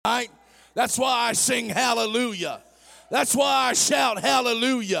That's why I sing hallelujah. That's why I shout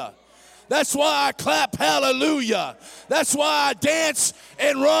hallelujah. That's why I clap hallelujah. That's why I dance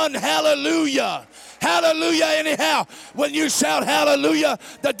and run hallelujah. Hallelujah anyhow. When you shout hallelujah,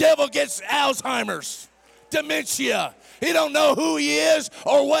 the devil gets Alzheimer's, dementia. He don't know who he is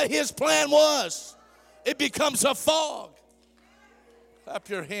or what his plan was. It becomes a fog. Clap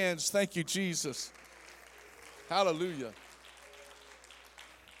your hands. Thank you, Jesus. Hallelujah.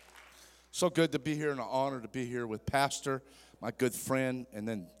 So good to be here and an honor to be here with Pastor, my good friend, and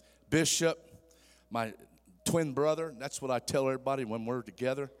then Bishop, my twin brother. That's what I tell everybody when we're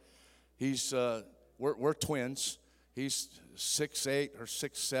together. We're twins. He's 6'8" or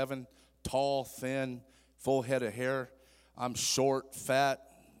 6'7", tall, thin, full head of hair. I'm short, fat,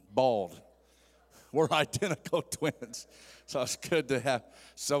 bald. We're identical twins. So it's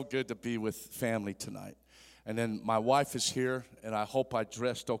so good to be with family tonight. And then my wife is here, and I hope I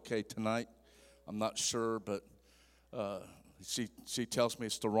dressed okay tonight. I'm not sure, but she tells me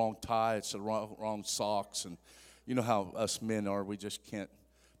it's the wrong tie, it's the wrong socks, and you know how us men are. We just can't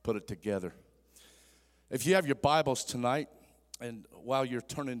put it together. If you have your Bibles tonight, and while you're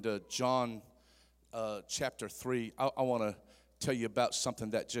turning to John chapter 3, I want to tell you about something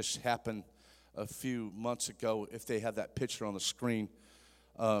that just happened a few months ago. If they have that picture on the screen,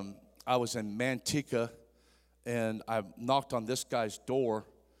 I was in Manteca, and I knocked on this guy's door,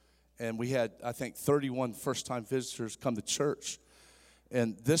 and we had, I think, 31 first-time visitors come to church.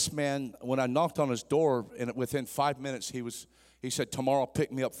 And this man, when I knocked on his door, and within 5 minutes, he said, "Tomorrow,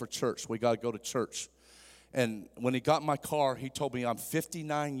 pick me up for church. We got to go to church." And when he got in my car, he told me I'm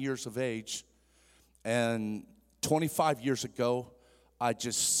 59 years of age, and 25 years ago, I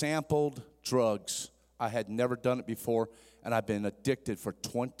just sampled drugs. I had never done it before, and I've been addicted for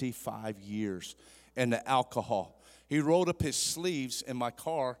 25 years. And the alcohol. He rolled up his sleeves in my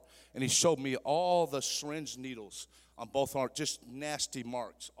car, and he showed me all the syringe needles on both arms, just nasty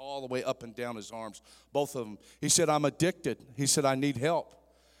marks all the way up and down his arms, both of them. He said, "I'm addicted." He said, "I need help."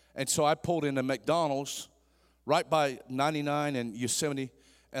 And so I pulled into McDonald's right by 99 and Yosemite,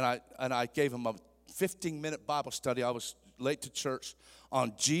 and I gave him a 15-minute Bible study. I was late to church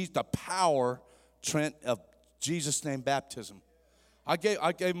on the power, Trent, of Jesus' name baptism. I gave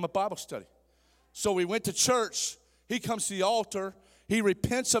him a Bible study. So we went to church. He comes to the altar. He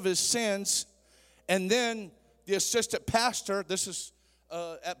repents of his sins. And then the assistant pastor, this is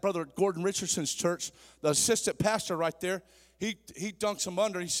at Brother Gordon Richardson's church, the assistant pastor right there, he dunks him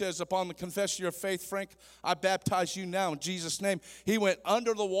under. He says, "Upon the confession of your faith, Frank, I baptize you now in Jesus' name." He went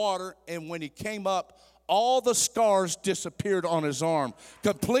under the water, and when he came up, all the scars disappeared on his arm,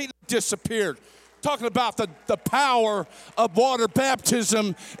 completely disappeared. Talking about the power of water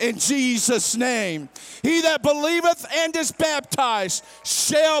baptism in Jesus' name. He that believeth and is baptized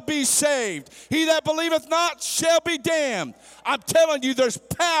shall be saved. He that believeth not shall be damned. I'm telling you, there's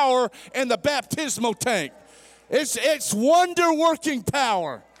power in the baptismal tank. It's wonder-working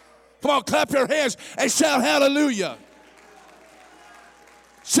power. Come on, clap your hands and shout hallelujah.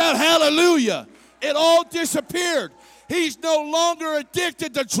 Shout hallelujah. It all disappeared. He's no longer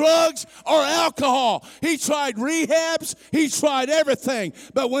addicted to drugs or alcohol. He tried rehabs. He tried everything.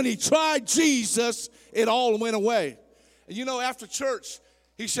 But when he tried Jesus, it all went away. And you know, after church,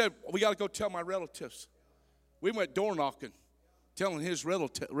 he said, "We got to go tell my relatives." We went door knocking, telling his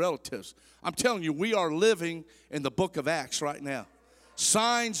relatives. I'm telling you, we are living in the book of Acts right now.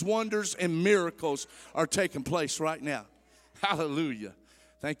 Signs, wonders, and miracles are taking place right now. Hallelujah.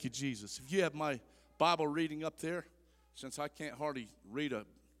 Thank you, Jesus. If you have my Bible reading up there, since I can't hardly read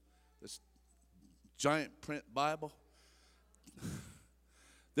this giant print Bible.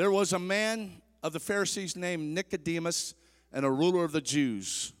 There was a man of the Pharisees named Nicodemus, and a ruler of the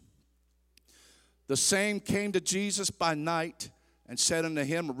Jews. The same came to Jesus by night and said unto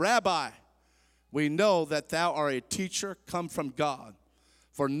him, "Rabbi, we know that thou art a teacher come from God,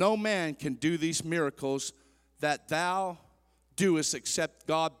 for no man can do these miracles that thou doest except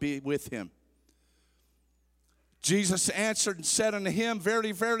God be with him." Jesus answered and said unto him,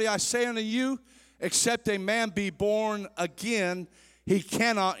 "Verily, verily, I say unto you, except a man be born again, he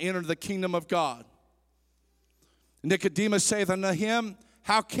cannot enter the kingdom of God." Nicodemus saith unto him,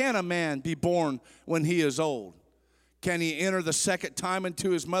 "How can a man be born when he is old? Can he enter the second time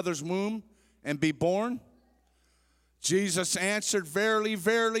into his mother's womb and be born?" Jesus answered, "Verily,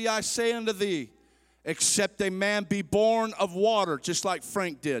 verily, I say unto thee, except a man be born of water," just like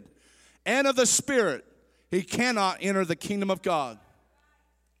Frank did, "and of the Spirit, he cannot enter the kingdom of God.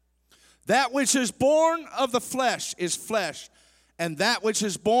 That which is born of the flesh is flesh, and that which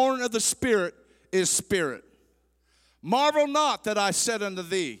is born of the Spirit is spirit. Marvel not that I said unto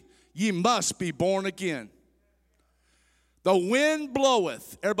thee, ye must be born again. The wind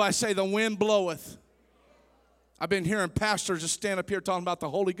bloweth. Everybody say, the wind bloweth. I've been hearing pastors just stand up here talking about the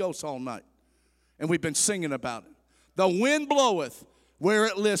Holy Ghost all night. And we've been singing about it. The wind bloweth where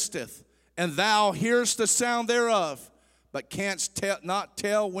it listeth, and thou hearest the sound thereof, but canst not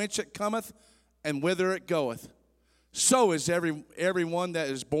tell whence it cometh and whither it goeth. So is everyone that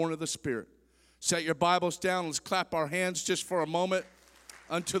is born of the Spirit. Set your Bibles down. Let's clap our hands just for a moment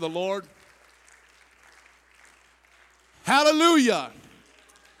unto the Lord. Hallelujah.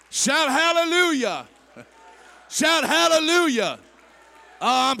 Shout hallelujah. Shout hallelujah.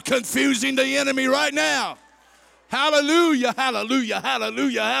 I'm confusing the enemy right now. Hallelujah, hallelujah,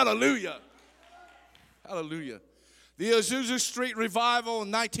 hallelujah, hallelujah. Hallelujah. The Azusa Street Revival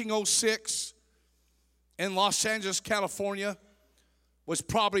in 1906 in Los Angeles, California was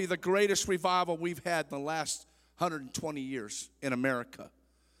probably the greatest revival we've had in the last 120 years in America.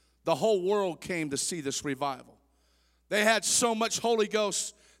 The whole world came to see this revival. They had so much Holy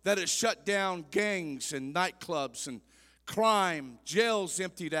Ghost that it shut down gangs and nightclubs and crime. Jails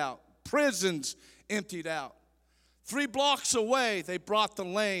emptied out. Prisons emptied out. 3 blocks away, they brought the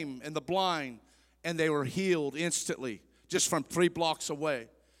lame and the blind, and they were healed instantly just from 3 blocks away.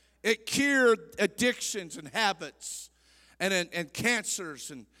 It cured addictions and habits and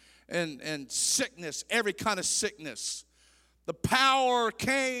cancers and sickness, every kind of sickness. The power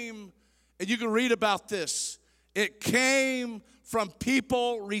came, and you can read about this. It came from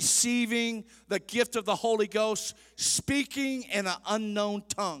people receiving the gift of the Holy Ghost, speaking in an unknown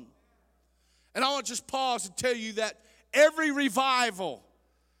tongue. And I want to just pause and tell you that every revival,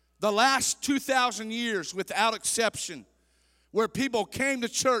 the last 2,000 years without exception, where people came to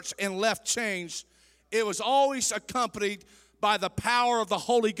church and left changed, it was always accompanied by the power of the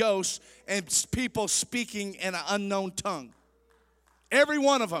Holy Ghost and people speaking in an unknown tongue. Every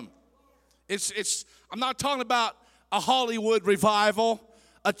one of them. I'm not talking about a Hollywood revival,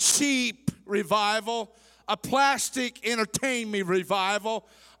 a cheap revival, a plastic entertainment revival.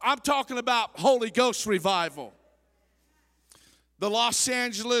 I'm talking about Holy Ghost revival. The Los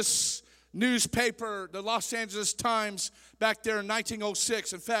Angeles newspaper, the Los Angeles Times, back there in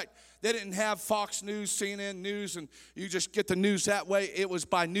 1906. In fact, they didn't have Fox News, CNN News, and you just get the news that way. It was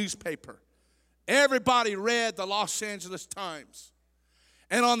by newspaper. Everybody read the Los Angeles Times.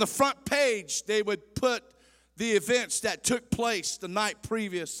 And on the front page, they would put the events that took place the night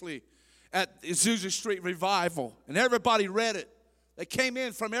previously at Azusa Street Revival. And everybody read it. They came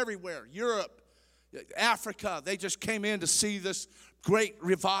in from everywhere, Europe, Africa. They just came in to see this great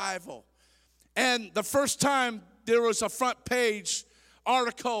revival. And the first time there was a front page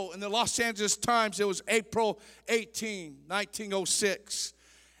article in the Los Angeles Times, it was April 18, 1906.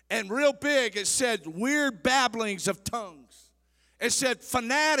 And real big, it said, weird babblings of tongues. It said,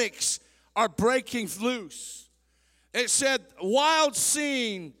 fanatics are breaking loose. It said, wild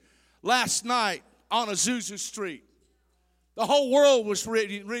scene last night on Azusa Street. The whole world was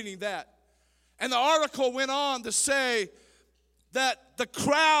reading that. And the article went on to say that the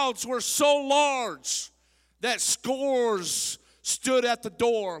crowds were so large that scores stood at the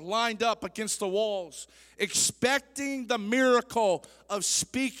door, lined up against the walls, expecting the miracle of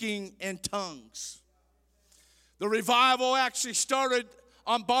speaking in tongues. The revival actually started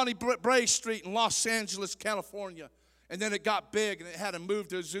on Bonnie Brae Street in Los Angeles, California. And then it got big and it had to move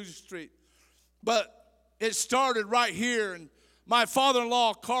to Azusa Street. But it started right here. And my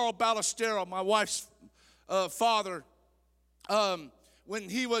father-in-law, Carl Ballestero, my wife's father, when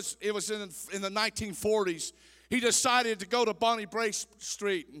it was in the 1940s, he decided to go to Bonnie Brae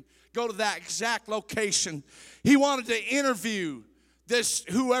Street and go to that exact location. He wanted to interview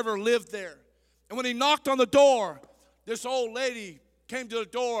whoever lived there. And when he knocked on the door, this old lady came to the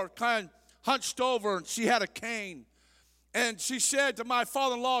door, kind of hunched over, and she had a cane. And she said to my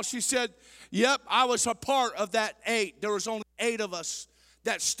father-in-law, she said, yep, I was a part of that 8. There was only 8 of us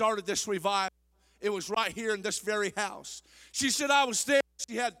that started this revival. It was right here in this very house. She said, I was there.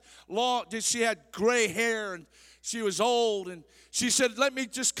 She had gray hair, and she was old. And she said, let me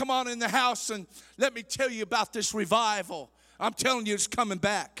just come on in the house and let me tell you about this revival. I'm telling you, it's coming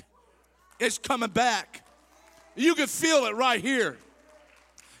back. It's coming back. You can feel it right here.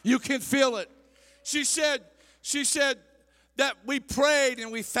 You can feel it. She said that we prayed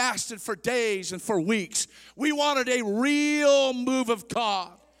and we fasted for days and for weeks. We wanted a real move of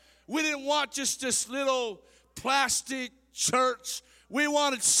God. We didn't want just this little plastic church. We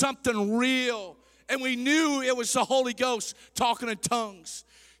wanted something real. And we knew it was the Holy Ghost talking in tongues.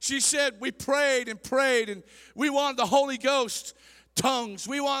 She said we prayed and prayed, and we wanted the Holy Ghost tongues.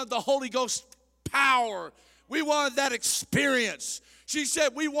 We wanted the Holy Ghost power. We wanted that experience. She said,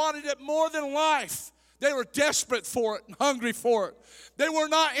 we wanted it more than life. They were desperate for it and hungry for it. They were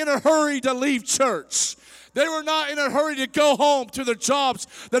not in a hurry to leave church. They were not in a hurry to go home to their jobs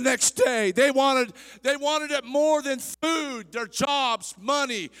the next day. They wanted it more than food, their jobs,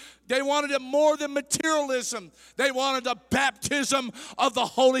 money. They wanted it more than materialism. They wanted the baptism of the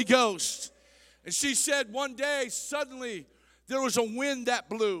Holy Ghost. And she said one day, suddenly, there was a wind that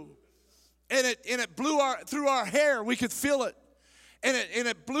blew. And it blew through our hair. We could feel it. And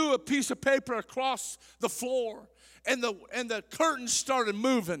it blew a piece of paper across the floor. And the curtains started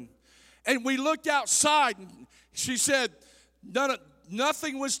moving. And we looked outside, and she said, there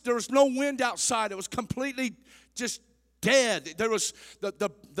was no wind outside. It was completely just dead. There was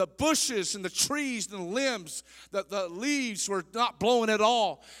the bushes and the trees and the limbs, the leaves were not blowing at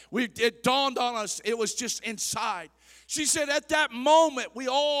all. It dawned on us, it was just inside. She said at that moment, we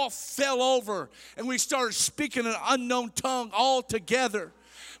all fell over and we started speaking an unknown tongue all together.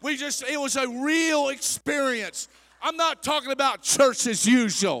 It was a real experience. I'm not talking about church as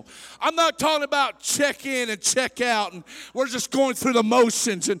usual. I'm not talking about check in and check out and we're just going through the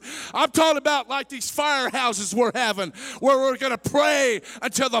motions. And I'm talking about like these firehouses we're having where we're going to pray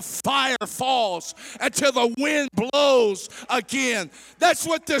until the fire falls, until the wind blows again. That's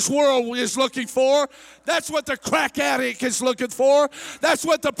what this world is looking for. That's what the crack addict is looking for. That's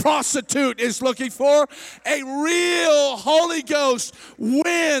what the prostitute is looking for. A real Holy Ghost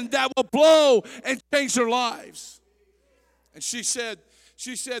wind that will blow and change their lives. And she said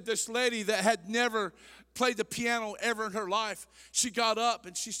this lady that had never played the piano ever in her life, she got up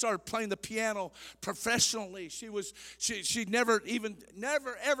and she started playing the piano professionally. She never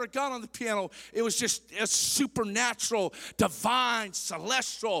ever got on the piano. It was just a supernatural, divine,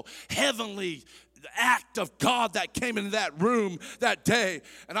 celestial, heavenly act of God that came into that room that day.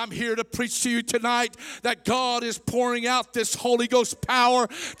 And I'm here to preach to you tonight that God is pouring out this Holy Ghost power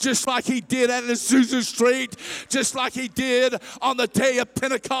just like he did at Azusa Street, just like he did on the day of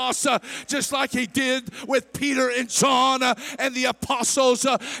Pentecost, just like he did with Peter and John and the apostles,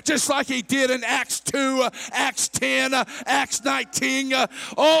 just like he did in Acts 2, Acts 10, Acts 19.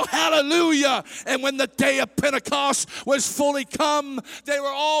 Oh, hallelujah. And when the day of Pentecost was fully come, they were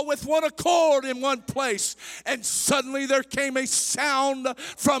all with one accord in one place, and suddenly there came a sound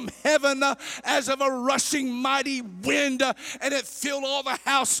from heaven as of a rushing mighty wind, and it filled all the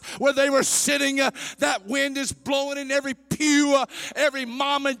house where they were sitting. That wind is blowing in every pew, every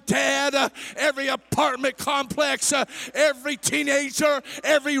mom and dad, every apartment complex, every teenager,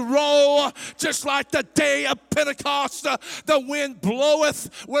 every row, just like the day of Pentecost. The wind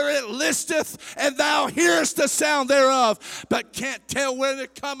bloweth where it listeth, and thou hearest the sound thereof, but can't tell whether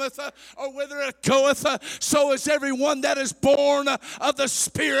it cometh or whither it goeth. So is everyone that is born of the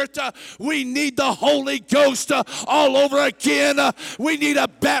Spirit. We need the Holy Ghost all over again. We need a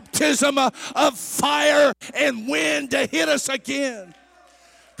baptism of fire and wind to hit us again.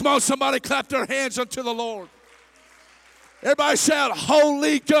 Come on, somebody clap their hands unto the Lord. Everybody shout,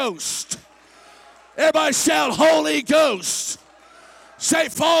 Holy Ghost. Everybody shout, Holy Ghost. Say,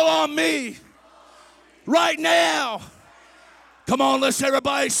 fall on me right now. Come on, let's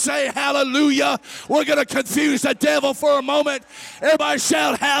everybody say hallelujah. We're going to confuse the devil for a moment. Everybody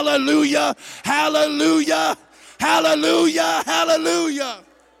shout hallelujah, hallelujah, hallelujah, hallelujah.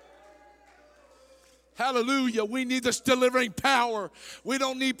 Hallelujah. We need this delivering power. We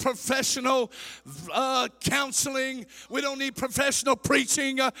don't need professional counseling. We don't need professional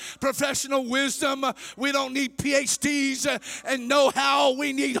preaching, professional wisdom. We don't need PhDs and know-how.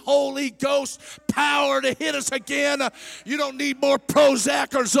 We need Holy Ghost power to hit us again. You don't need more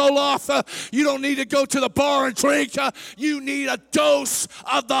Prozac or Zoloft. You don't need to go to the bar and drink. You need a dose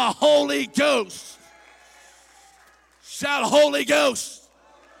of the Holy Ghost. Shout Holy Ghost.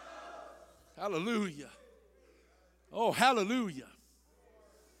 Hallelujah. Oh, hallelujah.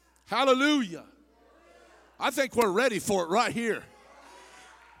 Hallelujah. I think we're ready for it right here.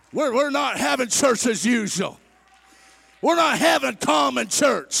 We're not having church as usual. We're not having common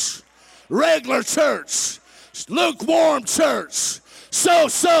church, regular church, lukewarm church,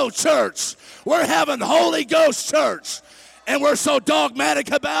 so church. We're having Holy Ghost church. And we're so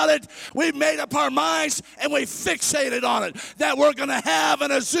dogmatic about it, we've made up our minds and we fixated on it, that we're going to have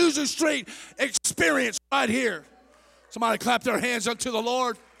an Azusa Street experience right here. Somebody clap their hands unto the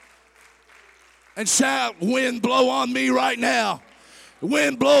Lord and shout, wind blow on me right now.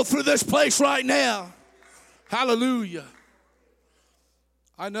 Wind blow through this place right now. Hallelujah.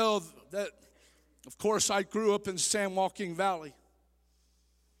 I know that, of course, I grew up in San Joaquin Valley.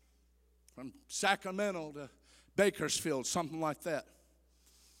 From Sacramento to Bakersfield, something like that.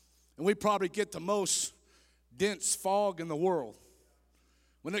 And we probably get the most dense fog in the world.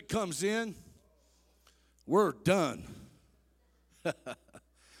 When it comes in, we're done.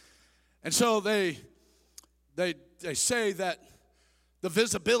 And so they say that the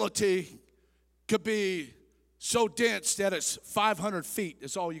visibility could be so dense that it's 500 feet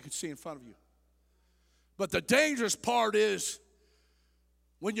is all you can see in front of you. But the dangerous part is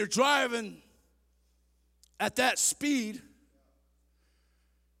when you're driving at that speed,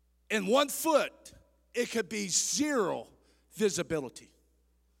 in 1 foot, it could be zero visibility.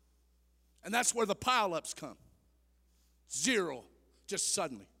 And that's where the pileups come. Zero, just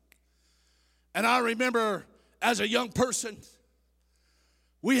suddenly. And I remember as a young person,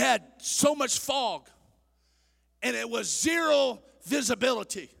 we had so much fog, and it was zero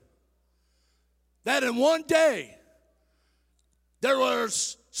visibility, that in one day, there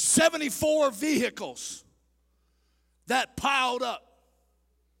was 74 vehicles that piled up,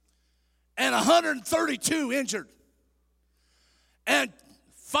 and 132 injured, and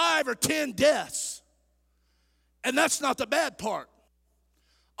 5 or 10 deaths. And that's not the bad part.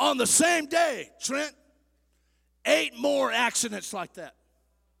 On the same day, Trent, 8 more accidents like that.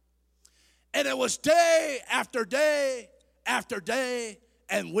 And it was day after day after day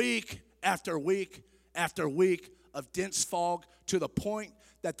and week after week after week of dense fog, to the point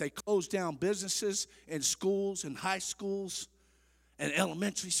that they closed down businesses and schools and high schools and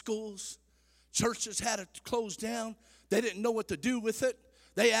elementary schools. Churches had to close down. They didn't know what to do with it.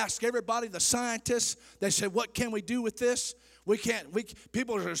 They asked everybody, the scientists, they said, what can we do with this?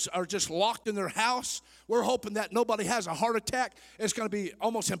 People are just locked in their house. We're hoping that nobody has a heart attack. It's going to be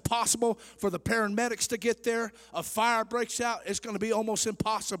almost impossible for the paramedics to get there. A fire breaks out, it's going to be almost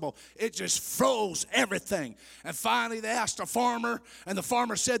impossible. It just froze everything. And finally they asked a farmer, and the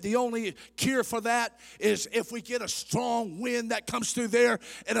farmer said the only cure for that is if we get a strong wind that comes through there,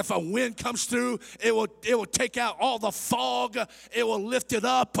 and if a wind comes through, it will take out all the fog. It will lift it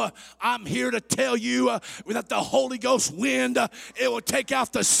up. I'm here to tell you that the Holy Ghost wind, it will take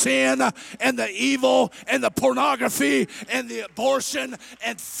out the sin and the evil and the pornography and the abortion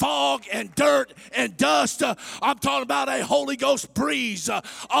and fog and dirt and dust. I'm talking about a Holy Ghost breeze, a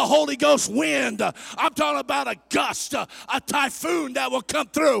Holy Ghost wind. I'm talking about a gust, a typhoon that will come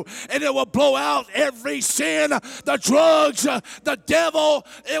through, and it will blow out every sin, the drugs, the devil.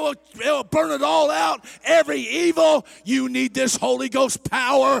 It will burn it all out, every evil. You need this Holy Ghost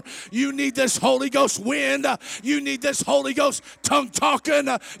power. You need this Holy Ghost wind. You need this Holy Ghost tongue talking.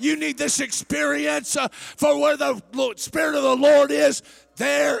 You need this experience, for where the Spirit of the Lord is,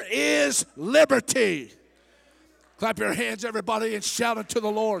 there is liberty. Clap your hands, everybody, and shout unto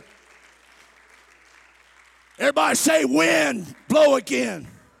the Lord. Everybody say, wind, blow again.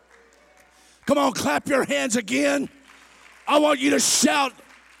 Come on, clap your hands again. I want you to shout,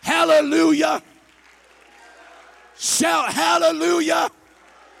 hallelujah. Shout, hallelujah.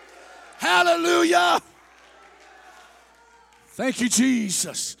 Hallelujah. Thank you,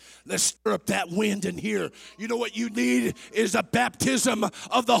 Jesus. Let's stir up that wind in here. You know what you need is a baptism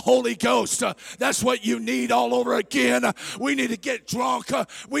of the Holy Ghost. That's what you need all over again. We need to get drunk.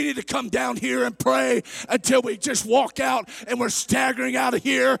 We need to come down here and pray until we just walk out and we're staggering out of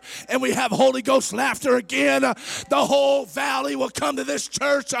here, and we have Holy Ghost laughter again. The whole valley will come to this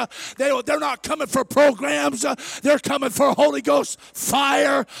church. They're not coming for programs. They're coming for Holy Ghost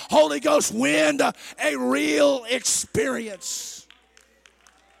fire, Holy Ghost wind, a real experience.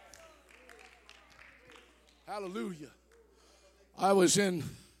 Hallelujah. I was in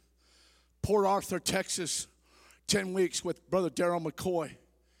Port Arthur, Texas, 10 weeks with Brother Darrell McCoy.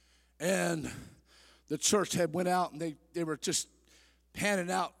 And the church had went out, and they were just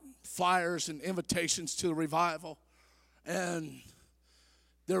handing out flyers and invitations to the revival. And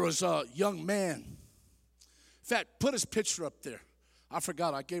there was a young man. In fact, put his picture up there. I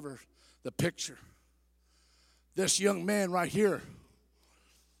forgot, I gave her the picture. This young man right here.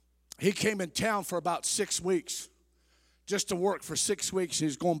 He came in town for about 6 weeks, just to work for 6 weeks. He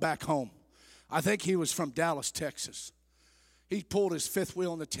was going back home. I think he was from Dallas, Texas. He pulled his fifth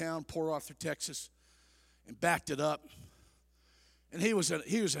wheel into town, Port Arthur, Texas, and backed it up. And he was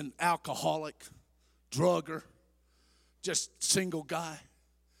an alcoholic, drugger, just single guy.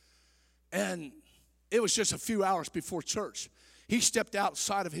 And it was just a few hours before church. He stepped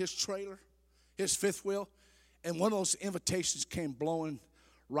outside of his trailer, his fifth wheel, and one of those invitations came blowing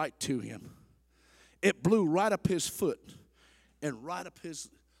right to him. It blew right up his foot and right up his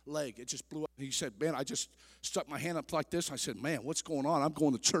leg. It just blew up. He said, man, I just stuck my hand up like this. I said, man, what's going on? I'm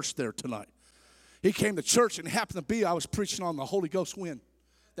going to church there tonight. He came to church, and it happened to be I was preaching on the Holy Ghost wind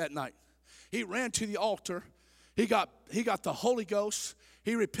that night. He ran to the altar. He got the Holy Ghost.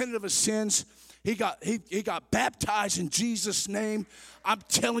 He repented of his sins. He got baptized in Jesus' name. I'm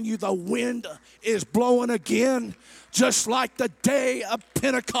telling you, the wind is blowing again. Just like the day of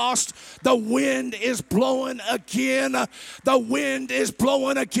Pentecost, the wind is blowing again. The wind is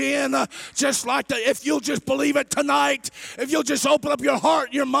blowing again. Just like if you'll just believe it tonight, if you'll just open up your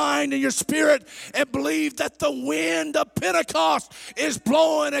heart, your mind, and your spirit and believe that the wind of Pentecost is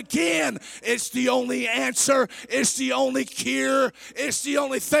blowing again. It's the only answer. It's the only cure. It's the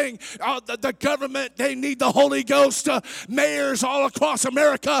only thing. The government, they need the Holy Ghost. Mayors all across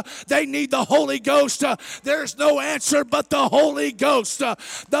America, they need the Holy Ghost. There's no answer but the Holy Ghost.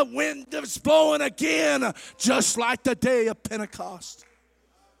 The wind is blowing again, just like the day of Pentecost.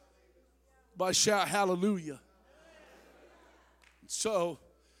 By shout hallelujah. So,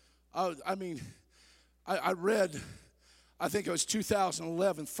 I read, I think it was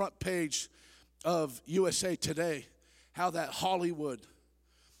 2011, front page of USA Today, how that Hollywood,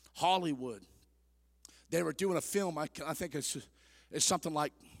 they were doing a film, I think it's something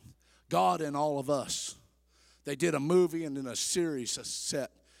like God and All of Us. They did a movie and then a series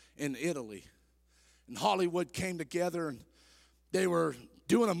set in Italy. And Hollywood came together and they were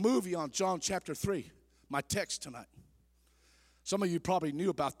doing a movie on John chapter 3, my text tonight. Some of you probably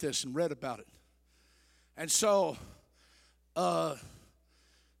knew about this and read about it. And so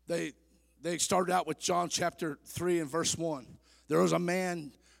they started out with John chapter 3 and verse 1. There was a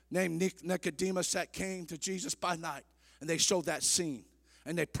man named Nicodemus that came to Jesus by night. And they showed that scene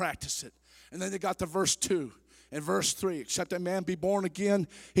and they practiced it. And then they got to verse 2. In verse 3, except a man be born again,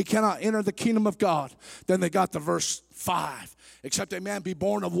 he cannot enter the kingdom of God. Then they got to verse 5. Except a man be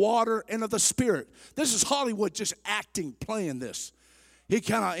born of water and of the Spirit. This is Hollywood just acting, playing this. He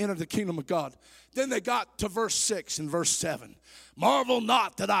cannot enter the kingdom of God. Then they got to verse 6 and verse 7. Marvel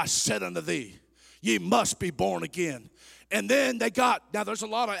not that I said unto thee, ye must be born again. And then they got, now there's a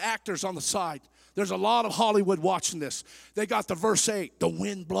lot of actors on the side. There's a lot of Hollywood watching this. They got to verse 8. The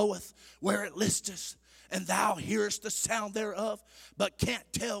wind bloweth where it listeth, and thou hearest the sound thereof, but can't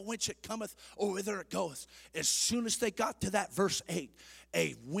tell whence it cometh or whither it goeth. As soon as they got to that verse 8,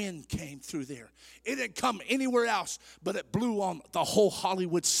 a wind came through there. It didn't come anywhere else, but it blew on the whole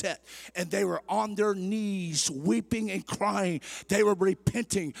Hollywood set. And they were on their knees, weeping and crying. They were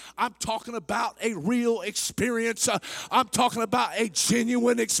repenting. I'm talking about a real experience. I'm talking about a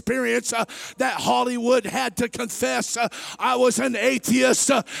genuine experience that Hollywood had to confess. I was an atheist,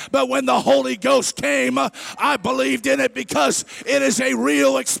 but when the Holy Ghost came, I believed in it because it is a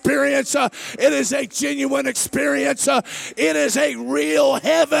real experience. It is a genuine experience. It is a real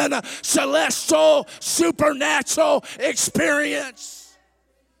heaven, celestial, supernatural experience.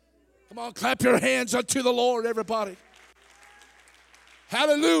 Come on, clap your hands unto the Lord, everybody.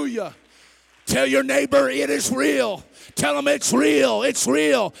 Hallelujah. Tell your neighbor it is real. Tell them it's real. It's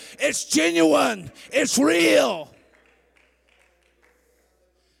real. It's genuine. It's real.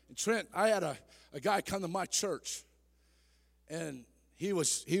 And Trent, I had a guy come to my church, and he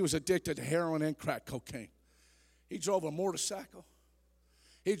was addicted to heroin and crack cocaine. He drove a motorcycle.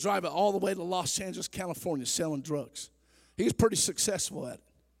 He'd drive it all the way to Los Angeles, California, selling drugs. He was pretty successful at it.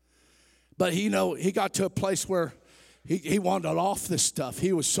 But he got to a place where he wanted off this stuff.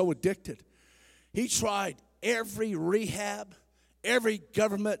 He was so addicted. He tried every rehab, every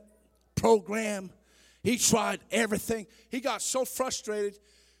government program. He tried everything. He got so frustrated,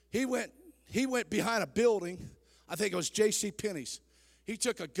 he went behind a building. I think it was J.C. Penney's. He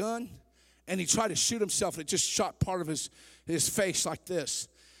took a gun and he tried to shoot himself, and it just shot part of his face like this.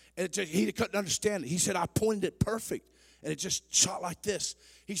 And he couldn't understand it. He said, I pointed it perfect, and it just shot like this.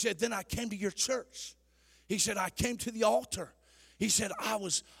 He said, then I came to your church. He said, I came to the altar. He said,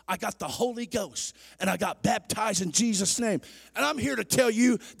 I got the Holy Ghost, and I got baptized in Jesus' name. And I'm here to tell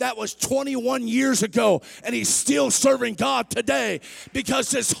you that was 21 years ago, and he's still serving God today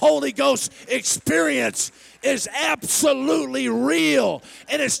because this Holy Ghost experience is absolutely real,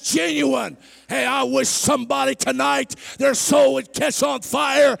 and it's genuine. Hey, I wish somebody tonight, their soul would catch on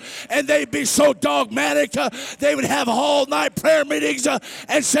fire, and they'd be so dogmatic, they would have all-night prayer meetings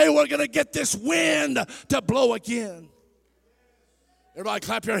and say, we're going to get this wind to blow again. Everybody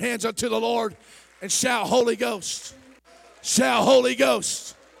clap your hands unto the Lord and shout, Holy Ghost. Shout, Holy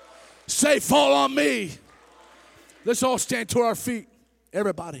Ghost. Say, fall on me. Let's all stand to our feet.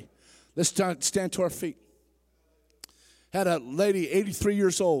 Everybody, let's stand to our feet. Had a lady, 83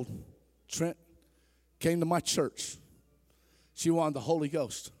 years old, Trent, came to my church. She wanted the Holy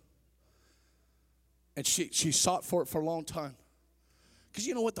Ghost. And she sought for it for a long time. Because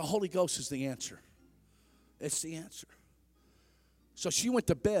you know what? The Holy Ghost is the answer. It's the answer. So she went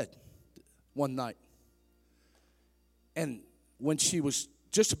to bed one night. And when she was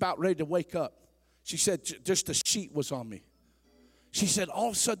just about ready to wake up, she said just the sheet was on me. She said all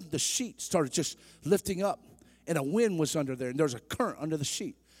of a sudden the sheet started just lifting up, and a wind was under there, and there was a current under the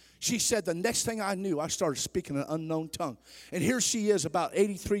sheet. She said the next thing I knew, I started speaking an unknown tongue. And here she is, about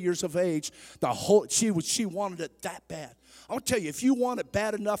 83 years of age. She wanted it that bad. I'll tell you, if you want it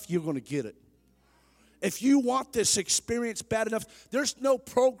bad enough, you're going to get it. If you want this experience bad enough, there's no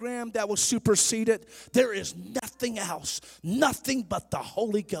program that will supersede it. There is nothing else, nothing but the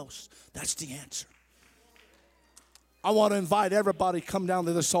Holy Ghost. That's the answer. I want to invite everybody to come down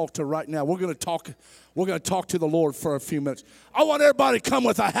to this altar right now. We're going to talk to the Lord for a few minutes. I want everybody to come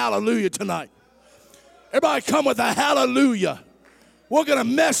with a hallelujah tonight. Everybody come with a hallelujah. We're going to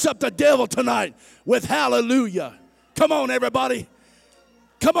mess up the devil tonight with hallelujah. Come on, everybody.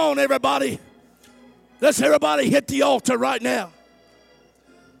 Come on, everybody. Let's everybody hit the altar right now.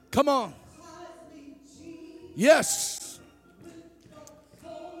 Come on. Yes.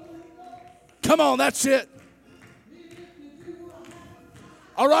 Come on, that's it.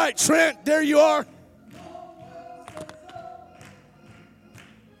 All right, Trent, there you are.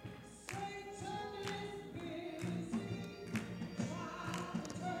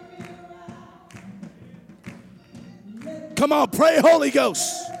 Come on, pray, Holy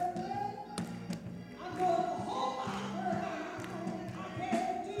Ghost.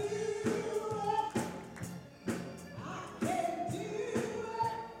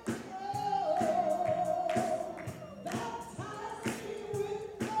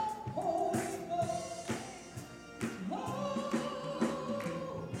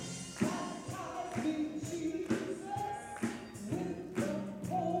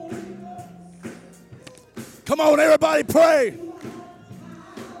 Come on, everybody, pray.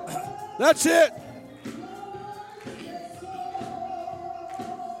 That's it.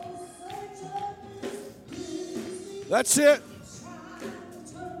 That's it.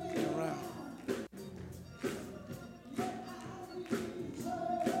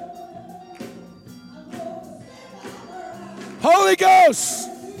 Holy Ghost.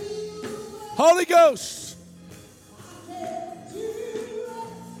 Holy Ghost.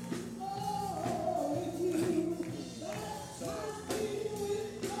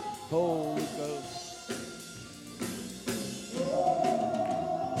 Holy Ghost.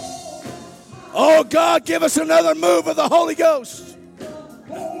 Oh, God, give us another move of the Holy Ghost.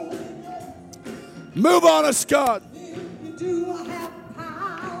 Move on us, God.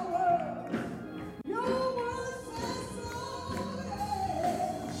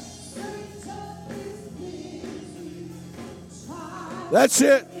 That's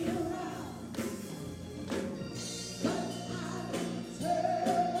it.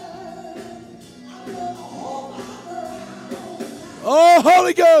 Oh,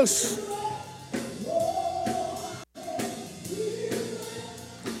 Holy Ghost.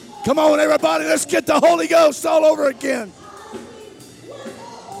 Come on, everybody. Let's get the Holy Ghost all over again.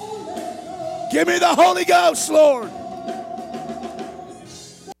 Give me the Holy Ghost, Lord.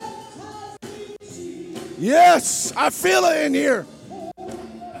 Yes, I feel it in here.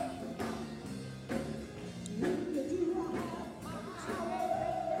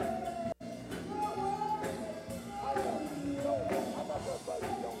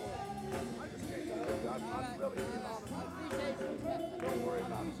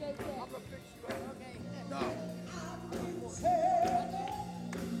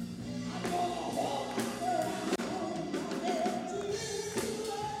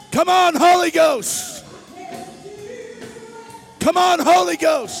 Come on, Holy Ghost. Come on, Holy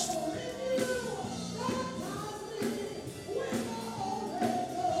Ghost.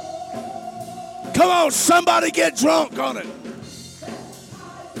 Come on, somebody get drunk on it.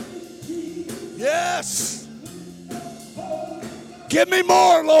 Yes. Give me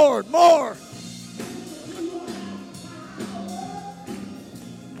more, Lord, more.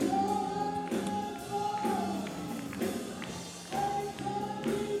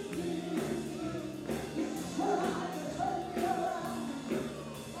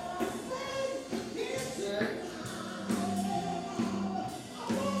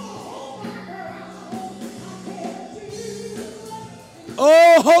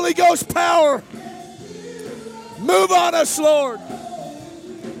 Oh, Holy Ghost power. Move on us, Lord.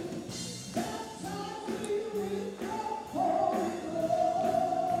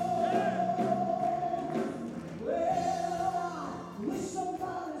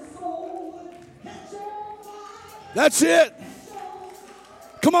 That's it.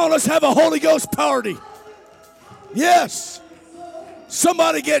 Come on, let's have a Holy Ghost party. Yes.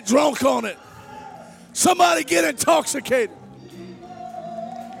 Somebody get drunk on it. Somebody get intoxicated.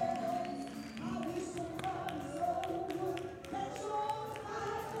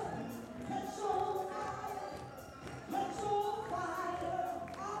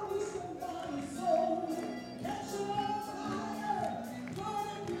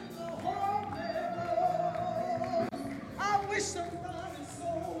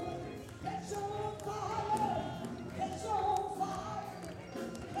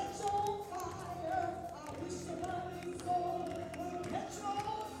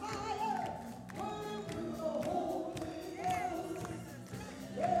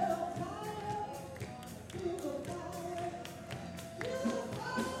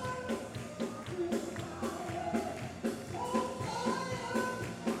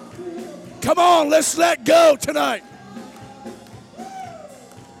 Come on, let's let go tonight.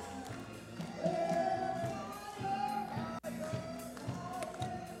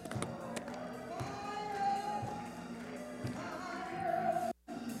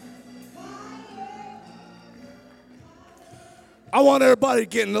 I want everybody to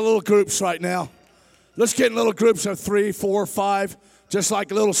get in the little groups right now. Let's get in little groups of 3, 4, 5, just like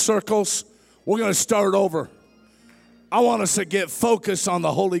little circles. We're going to start over. I want us to get focused on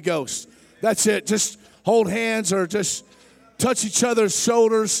the Holy Ghost. That's it. Just hold hands or just touch each other's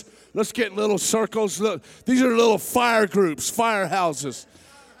shoulders. Let's get in little circles. Look, these are little fire groups, fire houses.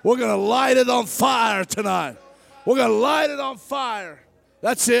 We're going to light it on fire tonight. We're going to light it on fire.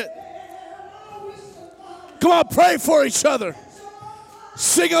 That's it. Come on, pray for each other.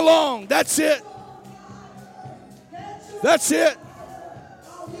 Sing along. That's it. That's it.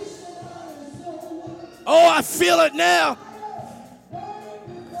 Oh, I feel it now.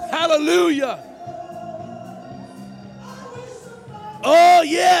 Hallelujah. Oh,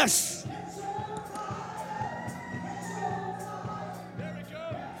 yes. There we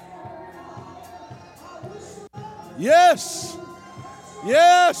go. Yes.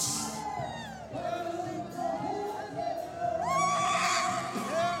 Yes.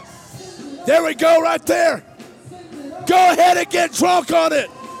 There we go, right there. Go ahead and get drunk on it.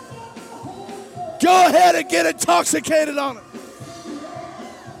 Go ahead and get intoxicated on it.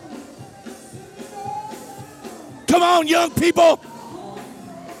 Come on, young people.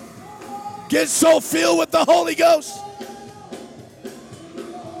 Get so filled with the Holy Ghost.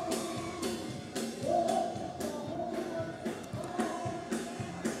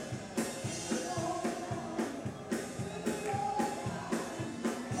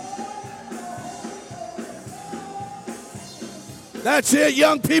 That's it,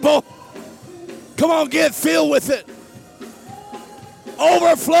 young people. Come on, get filled with it.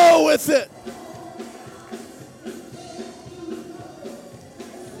 Overflow with it.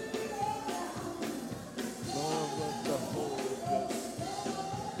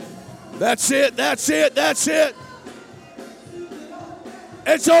 That's it, that's it, that's it.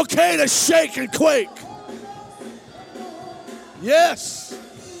 It's okay to shake and quake. Yes.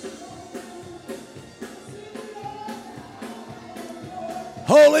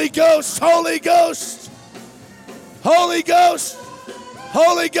 Holy Ghost, Holy Ghost, Holy Ghost,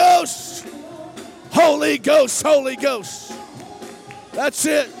 Holy Ghost, Holy Ghost, Holy Ghost. That's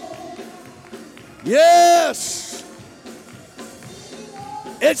it. Yes.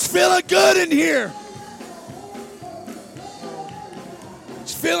 It's feeling good in here.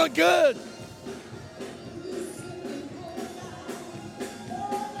 It's feeling good.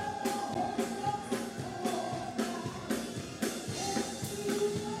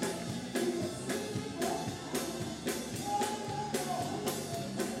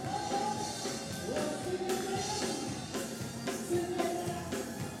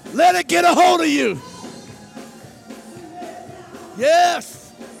 Let it get a hold of you.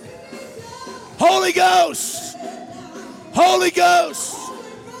 Yes. Holy Ghost. Holy Ghost.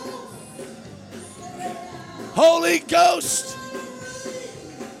 Holy Ghost.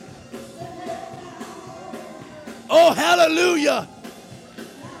 Oh, hallelujah.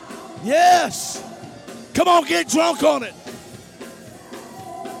 Yes. Come on, get drunk on it.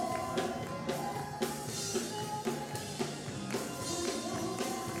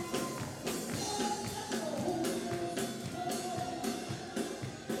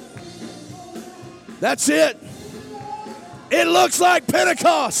 That's it. It looks like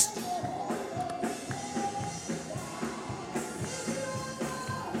Pentecost.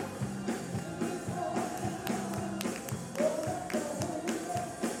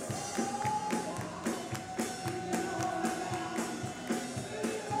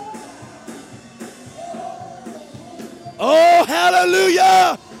 Oh,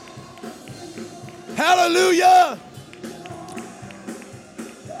 hallelujah. Hallelujah.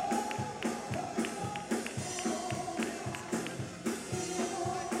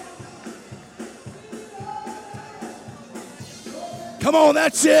 Come on,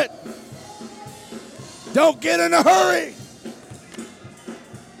 that's it. Don't get in a hurry.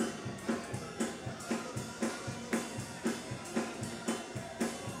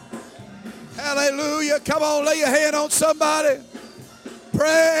 Hallelujah. Come on, lay your hand on somebody.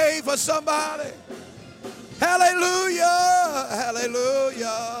 Pray for somebody. Hallelujah.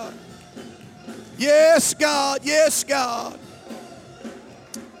 Hallelujah. Yes, God. Yes, God.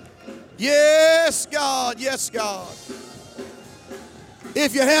 Yes, God. Yes, God.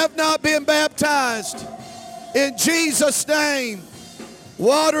 If you have not been baptized, in Jesus' name,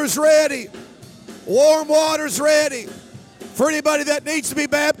 water's ready. Warm water's ready. For anybody that needs to be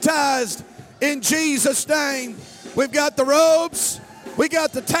baptized, in Jesus' name. We've got the robes, we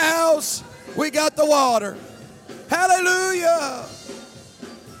got the towels, we got the water. Hallelujah.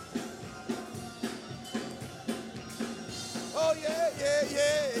 Oh, yeah, yeah,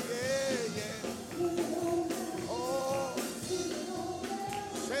 yeah, yeah, yeah. Oh,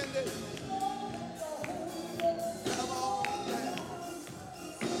 send it. Come on down.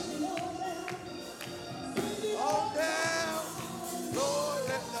 On down. Lord,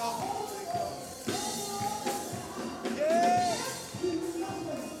 let the Holy Ghost. Yeah.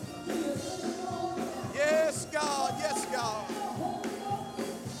 Yes, God. Yes, God.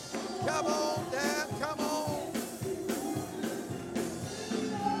 Come on down. Come on.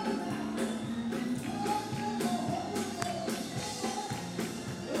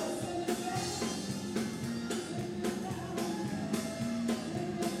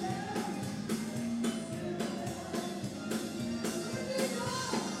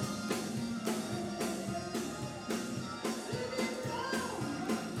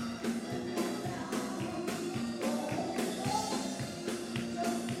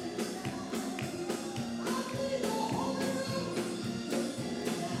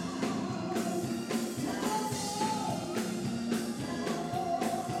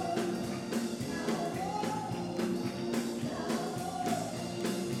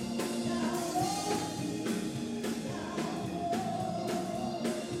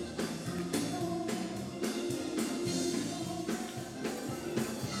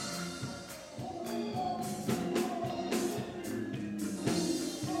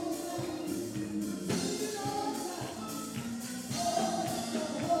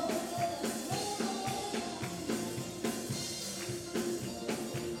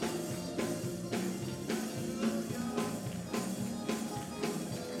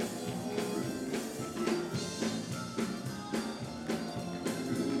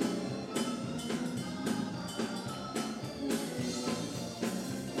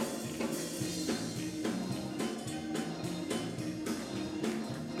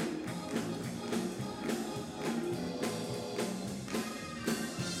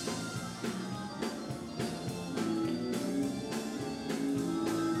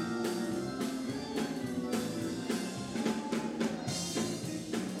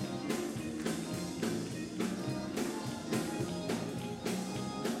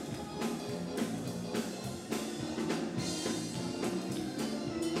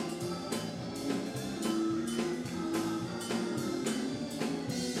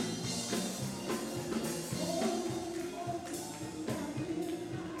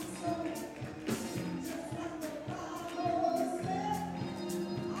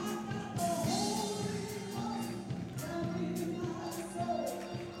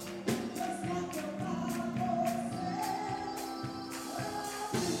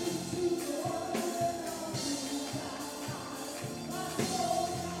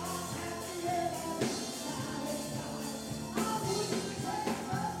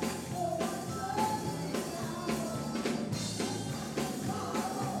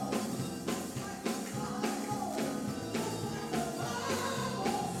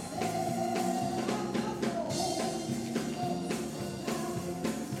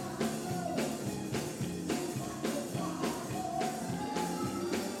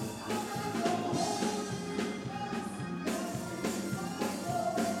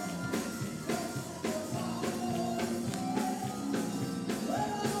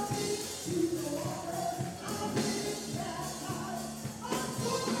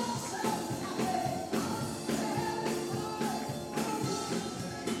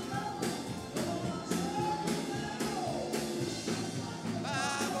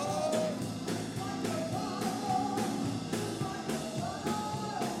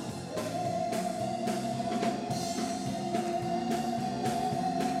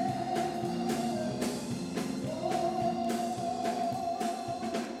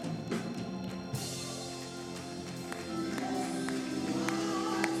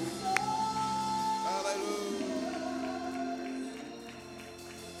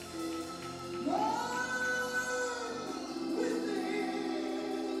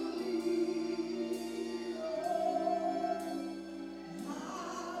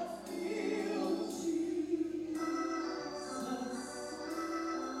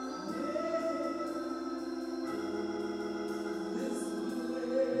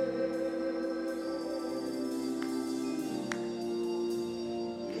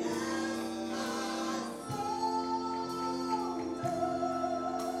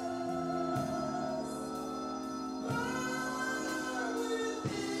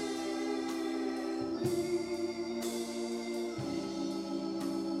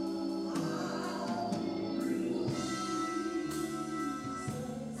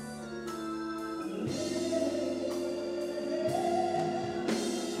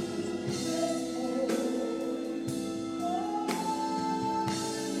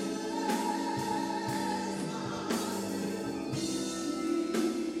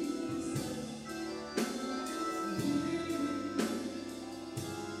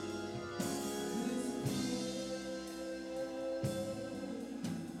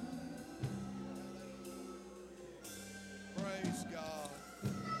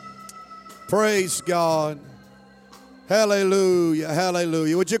 Praise God. Hallelujah,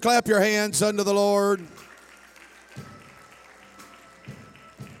 hallelujah. Would you clap your hands unto the Lord?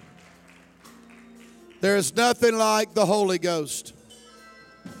 There is nothing like the Holy Ghost.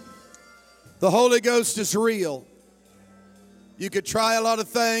 The Holy Ghost is real. You could try a lot of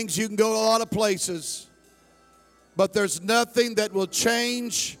things, you can go to a lot of places, but there's nothing that will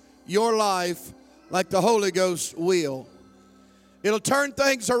change your life like the Holy Ghost will. It'll turn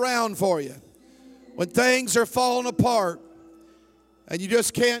things around for you. When things are falling apart and you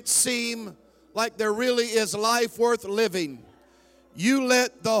just can't seem like there really is life worth living, you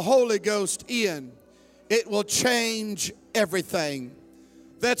let the Holy Ghost in. It will change everything.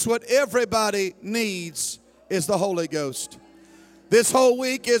 That's what everybody needs, is the Holy Ghost. This whole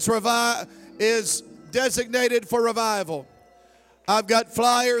week is designated for revival. I've got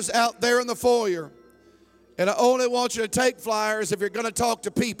flyers out there in the foyer, and I only want you to take flyers if you're going to talk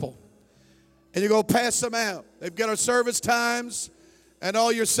to people. And you're going to pass them out. They've got our service times, and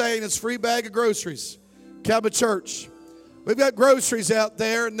all you're saying is free bag of groceries. Come to church. We've got groceries out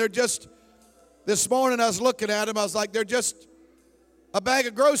there, and they're just, this morning I was looking at them, I was like, they're just a bag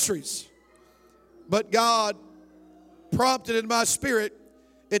of groceries. But God prompted in my spirit,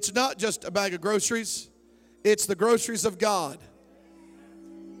 it's not just a bag of groceries, it's the groceries of God.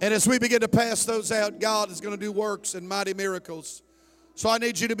 And as we begin to pass those out, God is going to do works and mighty miracles. So I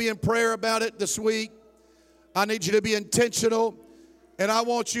need you to be in prayer about it this week. I need you to be intentional. And I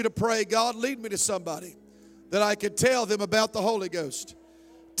want you to pray, God, lead me to somebody that I can tell them about the Holy Ghost.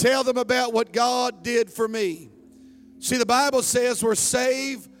 Tell them about what God did for me. See, the Bible says we're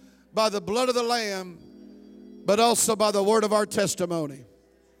saved by the blood of the Lamb, but also by the word of our testimony.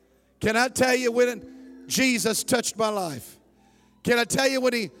 Can I tell you when Jesus touched my life? Can I tell you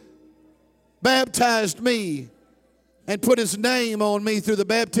when He baptized me and put His name on me through the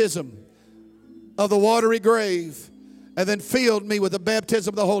baptism of the watery grave and then filled me with the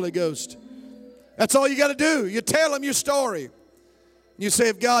baptism of the Holy Ghost? That's all you got to do. You tell Him your story. You say,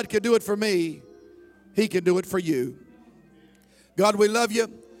 if God can do it for me, He can do it for you. God, we love you.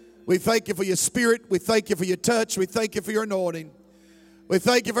 We thank you for your spirit. We thank you for your touch. We thank you for your anointing. We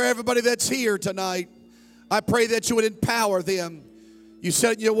thank you for everybody that's here tonight. I pray that you would empower them. You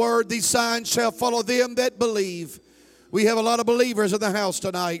said in your word, these signs shall follow them that believe. We have a lot of believers in the house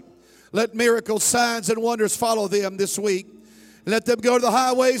tonight. Let miracles, signs, and wonders follow them this week. Let them go to the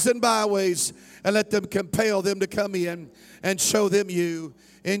highways and byways, and let them compel them to come in and show them you.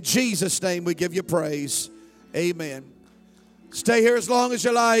 In Jesus' name we give you praise. Amen. Stay here as long as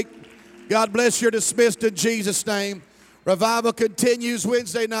you like. God bless you. You're dismissed in Jesus' name. Revival continues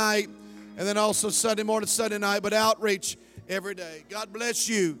Wednesday night, and then also Sunday morning, Sunday night, but outreach every day. God bless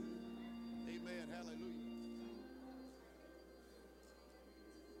you.